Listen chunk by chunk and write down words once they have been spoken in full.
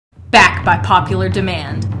back by popular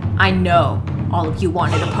demand. I know all of you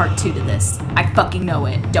wanted a part 2 to this. I fucking know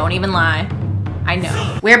it. Don't even lie. I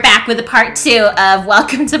know. We're back with a part 2 of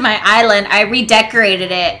Welcome to My Island. I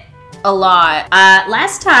redecorated it a lot.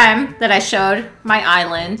 Last time that I showed my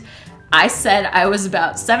island, I said I was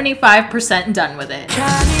about 75% done with it.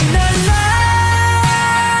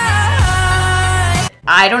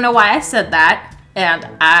 I don't know why I said that, and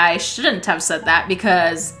I shouldn't have said that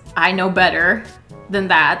because I know better than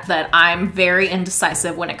that I'm very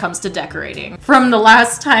indecisive when it comes to decorating. From the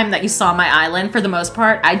last time that you saw my island, for the most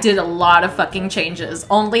part, I did a lot of fucking changes.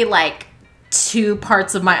 Only like 2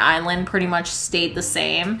 parts of my island pretty much stayed the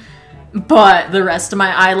same, but the rest of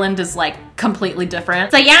my island is like completely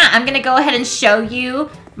different. So yeah, I'm gonna go ahead and show you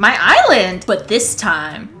my island, but this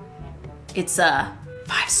time it's a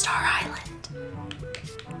 5-star island.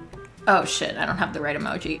 Oh shit, I don't have the right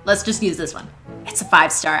emoji. Let's just use this one. It's a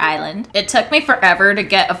 5-star island. It took me forever to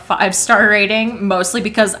get a 5-star rating, mostly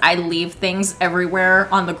because I leave things everywhere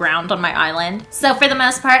on the ground on my island. So for the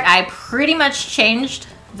most part, I pretty much changed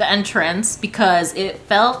the entrance because it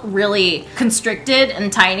felt really constricted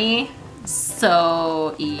and tiny.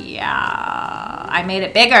 So yeah, I made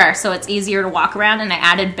it bigger so it's easier to walk around, and I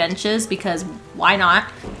added benches because why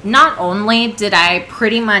not? Not only did I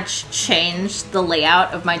pretty much change the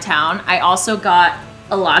layout of my town, I also got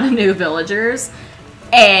a lot of new villagers,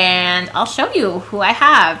 and I'll show you who I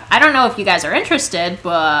have. I don't know if you guys are interested,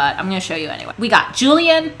 but I'm gonna show you anyway. We got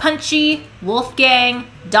Julian, Punchy, Wolfgang,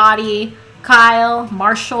 Dottie, Kyle,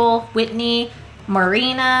 Marshall, Whitney,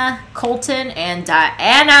 Marina, Colton, and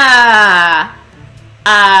Diana.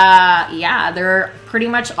 Yeah, they're pretty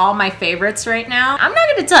much all my favorites right now. I'm not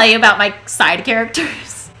gonna tell you about my side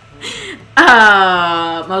characters.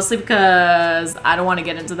 Mostly because I don't want to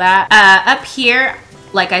get into that. Up here,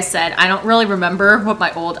 like I said, I don't really remember what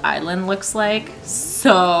my old island looks like.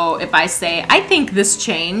 So if I say, I think this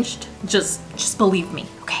changed, just believe me,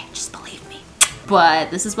 okay? Just believe me.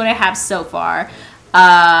 But this is what I have so far.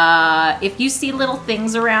 If you see little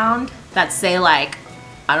things around that say like,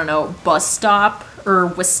 I don't know, bus stop or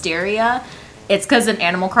wisteria, it's because in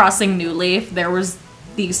Animal Crossing New Leaf, there was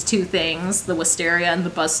these 2 things, the wisteria and the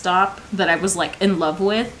bus stop, that I was like in love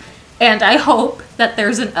with. And I hope that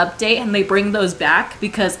there's an update and they bring those back,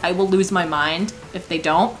 because I will lose my mind if they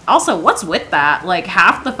don't. Also, what's with that? Like,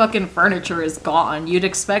 half the fucking furniture is gone. You'd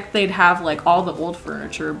expect they'd have like all the old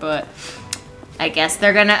furniture, but I guess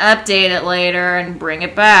they're gonna update it later and bring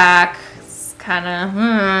it back. It's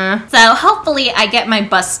kinda, So hopefully I get my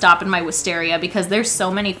bus stop and my wisteria, because there's so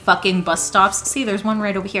many fucking bus stops. See, there's one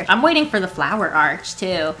right over here. I'm waiting for the flower arch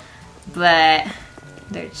too, but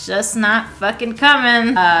they're just not fucking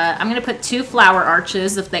coming. I'm gonna put 2 flower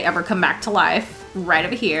arches, if they ever come back to life, right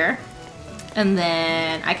over here. And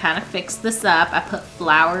then I kind of fixed this up. I put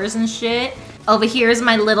flowers and shit. Over here is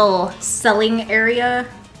my little selling area.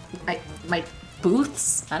 My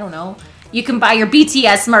booths? I don't know. You can buy your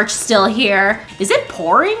BTS merch still here. Is it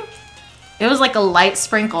pouring? It was like a light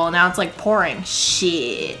sprinkle, now it's like pouring.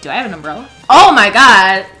 Shit. Do I have an umbrella? Oh my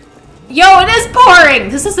god. Yo, it is pouring!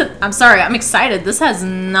 This isn't- I'm sorry, I'm excited. This has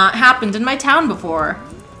not happened in my town before.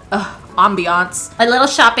 Ugh, ambiance. My little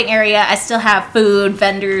shopping area, I still have food,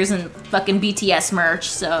 vendors, and fucking BTS merch,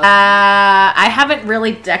 so. I haven't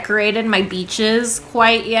really decorated my beaches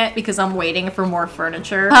quite yet because I'm waiting for more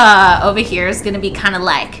furniture. Over here is gonna be kind of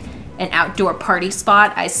like an outdoor party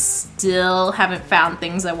spot. I still haven't found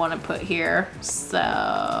things I want to put here,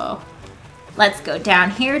 so. Let's go down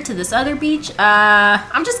here to this other beach.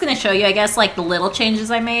 I'm just gonna show you, I guess, like the little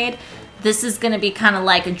changes I made. This is gonna be kind of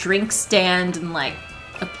like a drink stand and like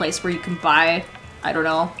a place where you can buy, I don't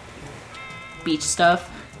know, beach stuff.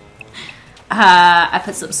 I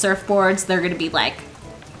put some surfboards. They're gonna be like,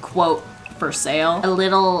 quote, for sale. A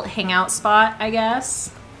little hangout spot, I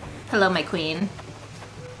guess. Hello, my queen.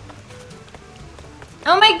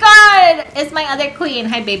 Oh my god! It's my other queen.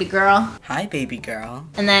 Hi, baby girl. Hi, baby girl.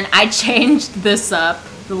 And then I changed this up,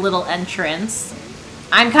 the little entrance.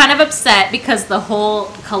 I'm kind of upset because the whole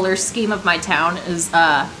color scheme of my town is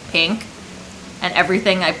pink. And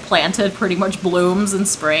everything I planted pretty much blooms in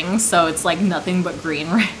spring, so it's like nothing but green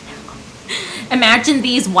right now. Imagine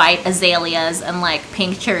these white azaleas and like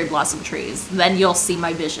pink cherry blossom trees. Then you'll see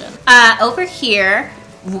my vision. Over here,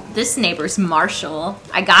 this neighbor's Marshall.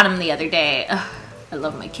 I got him the other day. Ugh. I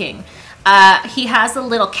love my king. He has a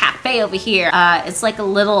little cafe over here. It's like a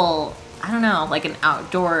little, I don't know, like an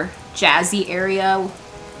outdoor jazzy area.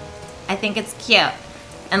 I think it's cute.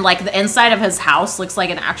 And like the inside of his house looks like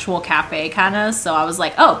an actual cafe kind of. So I was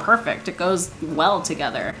like, oh, perfect. It goes well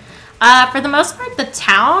together. For the most part, the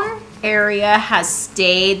town area has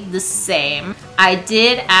stayed the same. I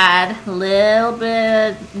did add a little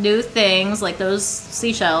bit new things like those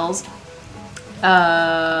seashells.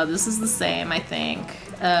 This is the same, I think.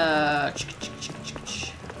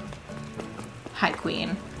 Hi,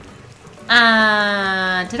 Queen.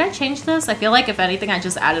 Did I change this? I feel like if anything, I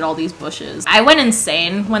just added all these bushes. I went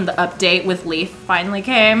insane when the update with Leaf finally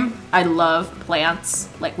came. I love plants,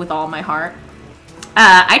 like with all my heart.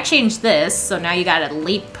 I changed this, so now you gotta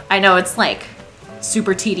leap. I know it's like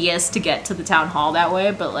super tedious to get to the town hall that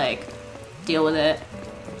way, but like, deal with it.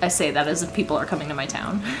 I say that as if people are coming to my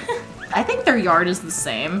town. I think their yard is the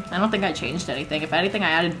same. I don't think I changed anything. If anything, I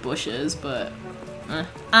added bushes, but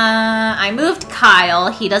I moved Kyle.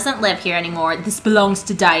 He doesn't live here anymore. This belongs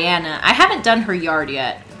to Diana. I haven't done her yard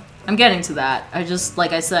yet. I'm getting to that. I just,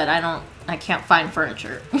 like I said, I can't find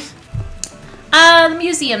furniture. The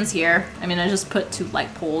museum's here. I mean, I just put 2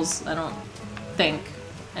 light poles. I don't think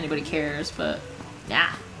anybody cares, but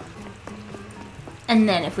yeah. And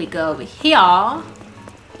then if we go over here,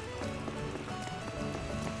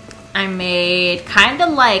 I made kind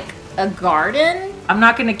of like a garden. I'm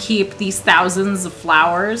not gonna keep these thousands of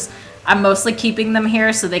flowers. I'm mostly keeping them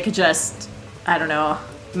here so they could just, I don't know,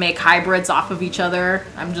 make hybrids off of each other.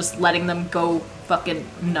 I'm just letting them go fucking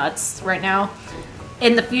nuts right now.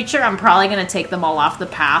 In the future, I'm probably gonna take them all off the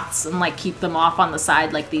paths and like keep them off on the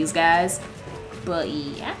side like these guys. But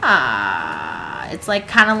yeah, it's like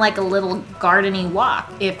kind of like a little gardeny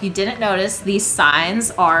walk. If you didn't notice, these signs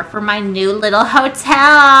are for my new little hotel.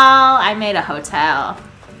 I made a hotel.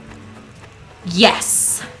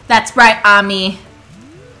 Yes, that's right, Ami.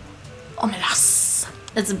 Omelas.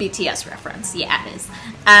 It's a BTS reference. Yeah, it is.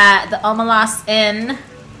 The Omelas Inn.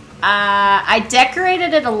 I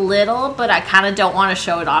decorated it a little, but I kind of don't want to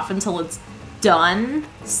show it off until it's done.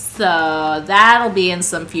 So that'll be in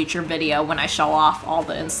some future video when I show off all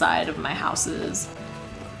the inside of my houses.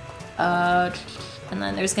 And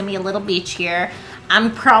then there's gonna be a little beach here.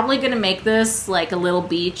 I'm probably gonna make this like a little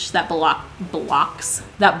beach that belongs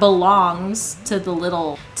to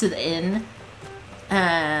the inn.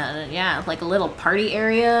 And yeah, like a little party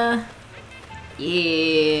area.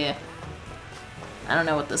 Yeah. I don't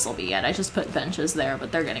know what this will be yet. I just put benches there,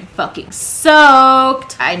 but they're getting fucking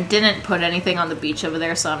soaked. I didn't put anything on the beach over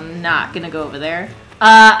there, so I'm not gonna go over there.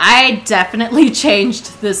 I definitely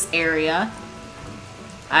changed this area.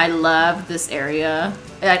 I love this area.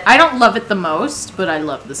 I don't love it the most, but I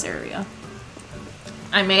love this area.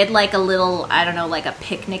 I made like a little, I don't know, like a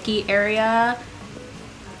picnicky area.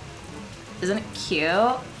 Isn't it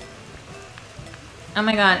cute? Oh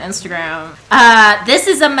my god, Instagram. This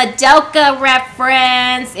is a Madoka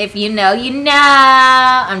reference. If you know, you know.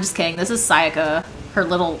 I'm just kidding. This is Sayaka. Her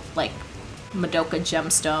little, like, Madoka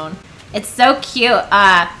gemstone. It's so cute.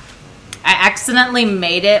 I accidentally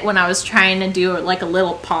made it when I was trying to do, like, a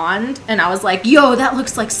little pond. And I was like, yo, that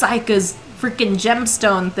looks like Sayaka's freaking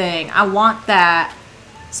gemstone thing. I want that.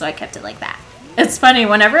 So I kept it like that. It's funny,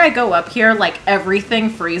 whenever I go up here, like, everything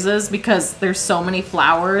freezes because there's so many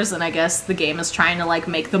flowers, and I guess the game is trying to, like,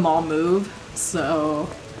 make them all move. So,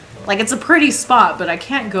 like, it's a pretty spot, but I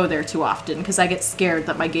can't go there too often because I get scared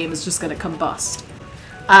that my game is just gonna combust.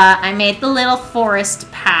 I made the little forest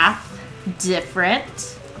path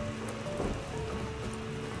different.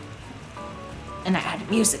 And I added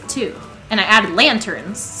music, too. And I added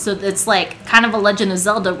lanterns, so it's, like, kind of a Legend of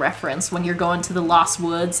Zelda reference when you're going to the Lost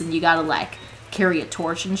Woods and you gotta, like, carry a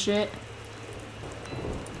torch and shit.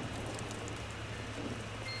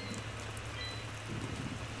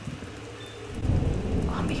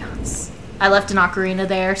 Ambiance. I left an ocarina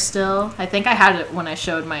there still. I think I had it when I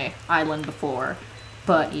showed my island before.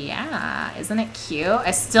 But yeah, isn't it cute?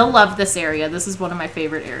 I still love this area. This is one of my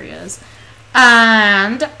favorite areas.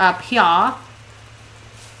 And up here,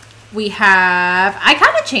 we have... I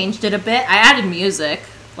kind of changed it a bit. I added music.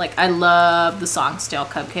 Like, I love the Songstale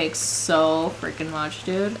cupcakes so freaking much,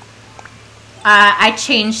 dude. I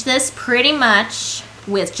changed this pretty much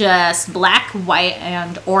with just black, white,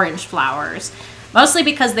 and orange flowers. Mostly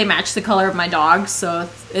because they match the color of my dog, so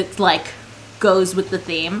it, like, goes with the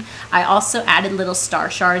theme. I also added little star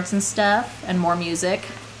shards and stuff, and more music.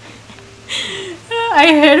 I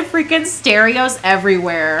hid freaking stereos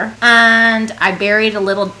everywhere. And I buried a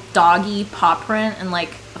little doggy paw print in,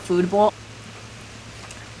 like, a food bowl.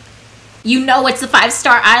 You know it's a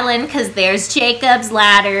 5-star island because there's Jacob's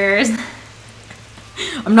ladders.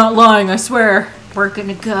 I'm not lying, I swear. We're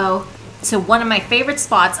gonna go to one of my favorite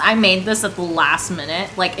spots. I made this at the last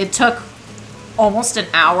minute. Like, it took almost an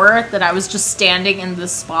hour that I was just standing in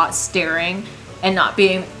this spot staring and not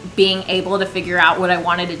being able to figure out what I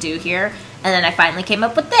wanted to do here. And then I finally came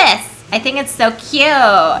up with this. I think it's so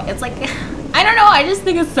cute. It's like, I don't know, I just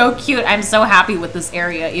think it's so cute. I'm so happy with this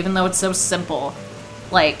area, even though it's so simple.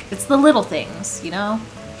 Like, it's the little things, you know?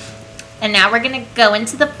 And now we're gonna go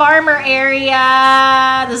into the farmer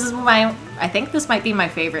area. This is my, I think this might be my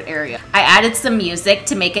favorite area. I added some music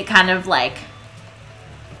to make it kind of like,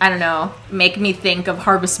 I don't know, make me think of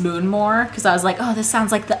Harvest Moon more. Because I was like, oh, this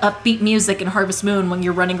sounds like the upbeat music in Harvest Moon when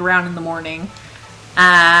you're running around in the morning.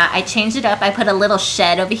 I changed it up. I put a little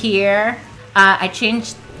shed over here. I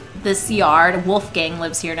changed this yard. Wolfgang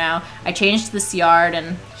lives here now. I changed this yard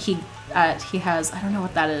and he has, I don't know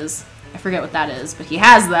what that is. I forget what that is, but he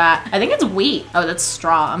has that. I think it's wheat. Oh, that's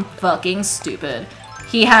straw. I'm fucking stupid.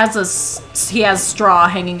 He has straw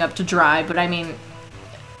hanging up to dry, but I mean,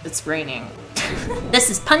 it's raining. This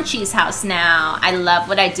is Punchy's house now. I love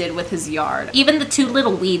what I did with his yard. Even the two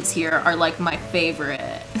little weeds here are like my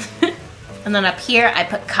favorite. And then up here, I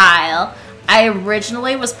put Kyle. I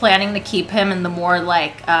originally was planning to keep him in the more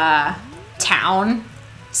like town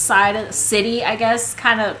side of the city, I guess,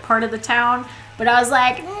 kind of part of the town. But I was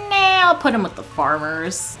like, nah, I'll put him with the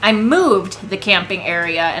farmers. I moved the camping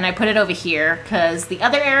area and I put it over here because the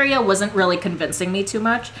other area wasn't really convincing me too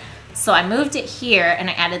much. So I moved it here and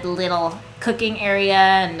I added a little cooking area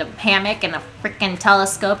and a hammock and a freaking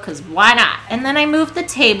telescope because why not? And then I moved the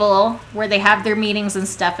table where they have their meetings and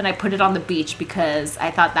stuff and I put it on the beach because I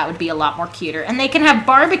thought that would be a lot more cuter. And they can have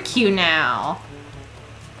barbecue now.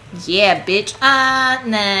 Yeah, bitch.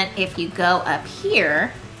 And then if you go up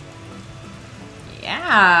here,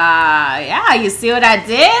 yeah, you see what I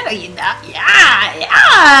did? Yeah.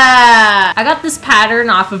 I got this pattern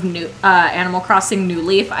off of Animal Crossing New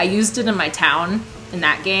Leaf. I used it in my town in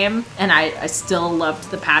that game, and I still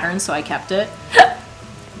loved the pattern, so I kept it.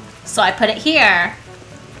 So I put it here,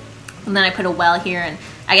 and then I put a well here, and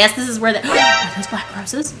I guess this is where the- Are those black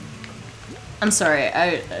roses? I'm sorry,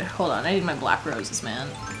 hold on, I need my black roses, man.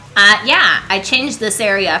 Yeah, I changed this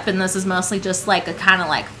area up, and this is mostly just like a kind of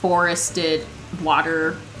like forested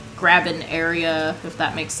water grabbing area, if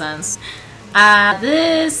that makes sense.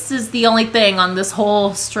 This is the only thing on this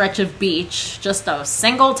whole stretch of beach, just a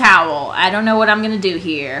single towel. I don't know what I'm gonna do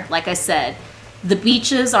here. Like I said, the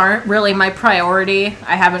beaches aren't really my priority.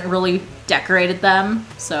 I haven't really decorated them,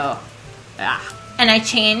 so yeah. And I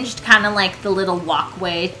changed kind of like the little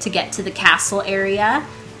walkway to get to the castle area.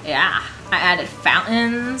 Yeah, I added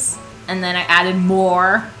fountains and then I added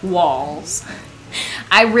more walls.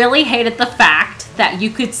 I really hated the fact that you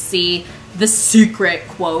could see the secret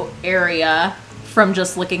quote area from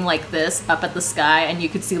just looking like this up at the sky, and you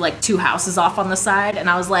could see like two houses off on the side, and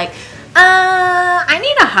I was like, I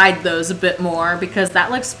need to hide those a bit more because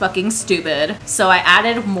that looks fucking stupid. So I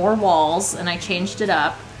added more walls and I changed it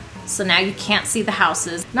up. So now you can't see the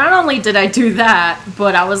houses. Not only did I do that,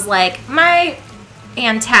 but I was like, my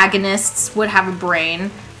antagonists would have a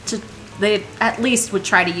brain. They at least would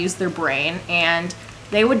try to use their brain, and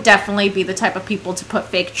they would definitely be the type of people to put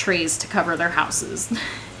fake trees to cover their houses.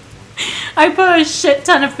 I put a shit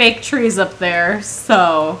ton of fake trees up there,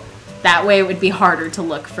 so that way it would be harder to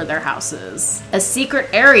look for their houses. A secret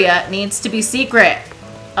area needs to be secret.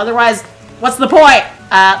 Otherwise, what's the point?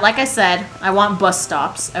 Like I said, I want bus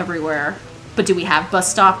stops everywhere. But do we have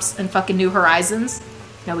bus stops in fucking New Horizons?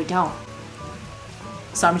 No, we don't.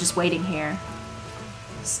 So I'm just waiting here.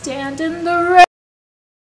 Stand in the rain.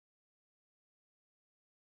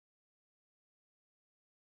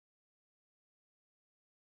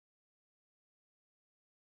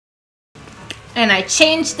 And I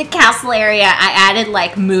changed the castle area. I added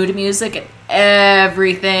like mood music and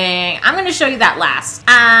everything. I'm gonna show you that last.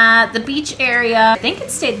 The beach area, I think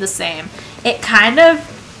it stayed the same. It kind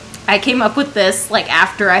of, I came up with this like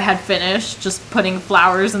after I had finished just putting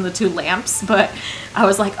flowers in the two lamps, but I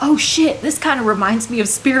was like, oh shit, this kind of reminds me of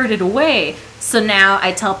Spirited Away. So now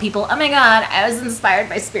I tell people, oh my god, I was inspired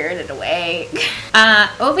by Spirited Away.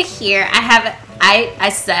 Over here, I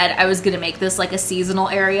said I was gonna make this like a seasonal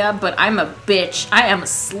area, but I'm a bitch. I am a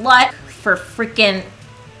slut for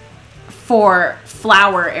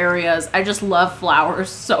flower areas. I just love flowers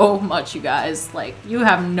so much, you guys. Like, you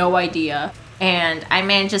have no idea. And I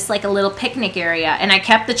made just like a little picnic area, and I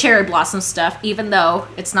kept the cherry blossom stuff, even though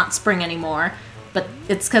it's not spring anymore. But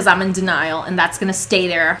it's because I'm in denial, and that's gonna stay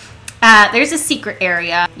there. There's a secret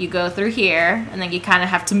area. You go through here, and then you kind of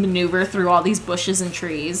have to maneuver through all these bushes and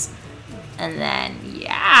trees. And then,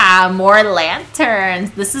 yeah, more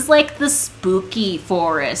lanterns. This is like the spooky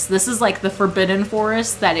forest. This is like the forbidden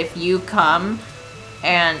forest that if you come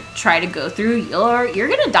and try to go through, you're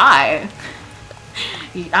gonna die.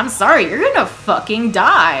 I'm sorry, you're gonna fucking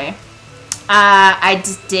die. I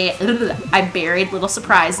buried little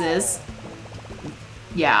surprises.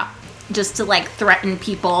 Yeah. just to like threaten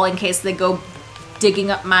people in case they go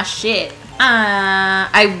digging up my shit.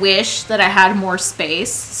 I wish that I had more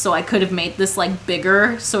space so I could have made this like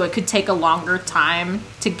bigger so it could take a longer time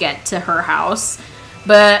to get to her house,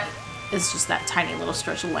 but it's just that tiny little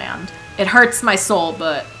stretch of land. It hurts my soul,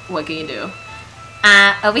 but what can you do?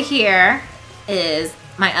 Over here is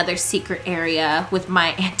my other secret area with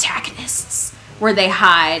my antagonists where they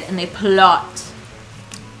hide and they plot.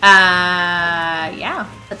 Yeah.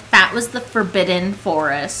 But that was the Forbidden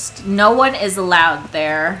Forest. No one is allowed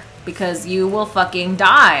there because you will fucking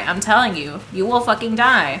die. I'm telling you. You will fucking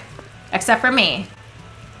die. Except for me.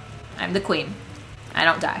 I'm the queen. I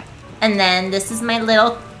don't die. And then this is my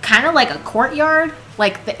little, kind of like a courtyard.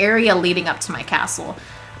 Like the area leading up to my castle.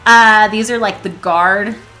 These are like the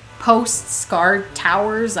guard posts, guard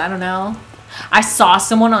towers. I don't know. I saw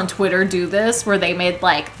someone on Twitter do this where they made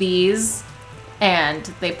like these and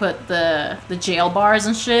they put the jail bars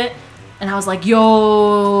and shit. And I was like,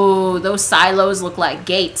 yo, those silos look like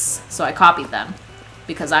gates. So I copied them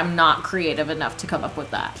because I'm not creative enough to come up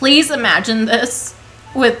with that. Please imagine this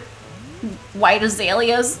with white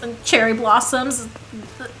azaleas and cherry blossoms.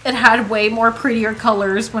 It had way more prettier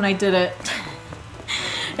colors when I did it.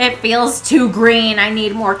 It feels too green. I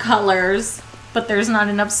need more colors. But there's not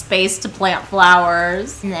enough space to plant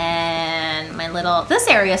flowers. And then my little... This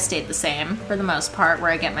area stayed the same for the most part, where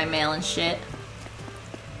I get my mail and shit.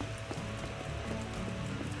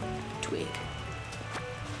 Twig.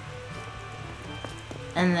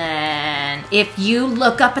 And then if you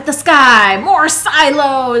look up at the sky, more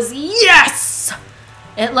silos! Yes!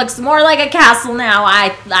 It looks more like a castle now.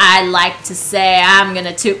 I like to say, I'm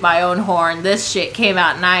gonna toot my own horn. This shit came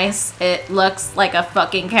out nice. It looks like a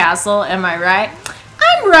fucking castle. Am I right?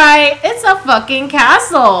 I'm right. It's a fucking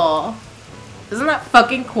castle. Isn't that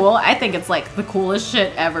fucking cool? I think it's like the coolest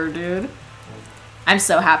shit ever, dude. I'm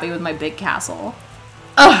so happy with my big castle.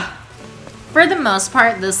 Ugh. For the most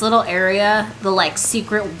part, this little area, the like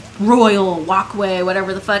secret royal walkway,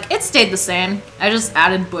 whatever the fuck, it stayed the same. I just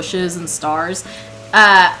added bushes and stars.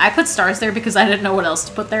 I put stars there because I didn't know what else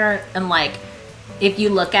to put there, and like, if you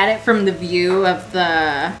look at it from the view of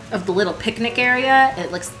the little picnic area, it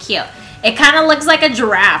looks cute. It kind of looks like a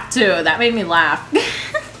giraffe too. That made me laugh.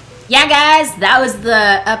 Yeah, guys, that was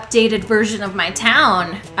the updated version of my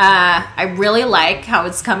town. I really like how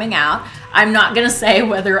it's coming out. I'm not gonna say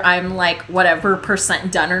whether I'm like whatever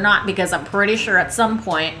 % done or not because I'm pretty sure at some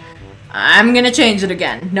point I'm gonna change it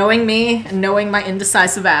again. Knowing me and knowing my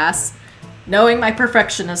indecisive ass. Knowing my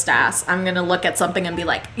perfectionist ass, I'm gonna look at something and be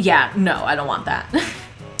like, yeah, no, I don't want that.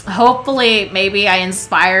 Hopefully, maybe I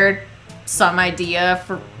inspired some idea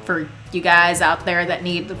for you guys out there that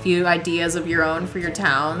need a few ideas of your own for your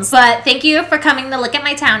towns. But thank you for coming to look at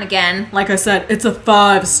my town again. Like I said, it's a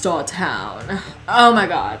 5-star town. Oh my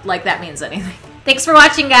god, like that means anything. Thanks for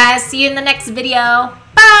watching, guys. See you in the next video.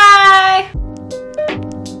 Bye!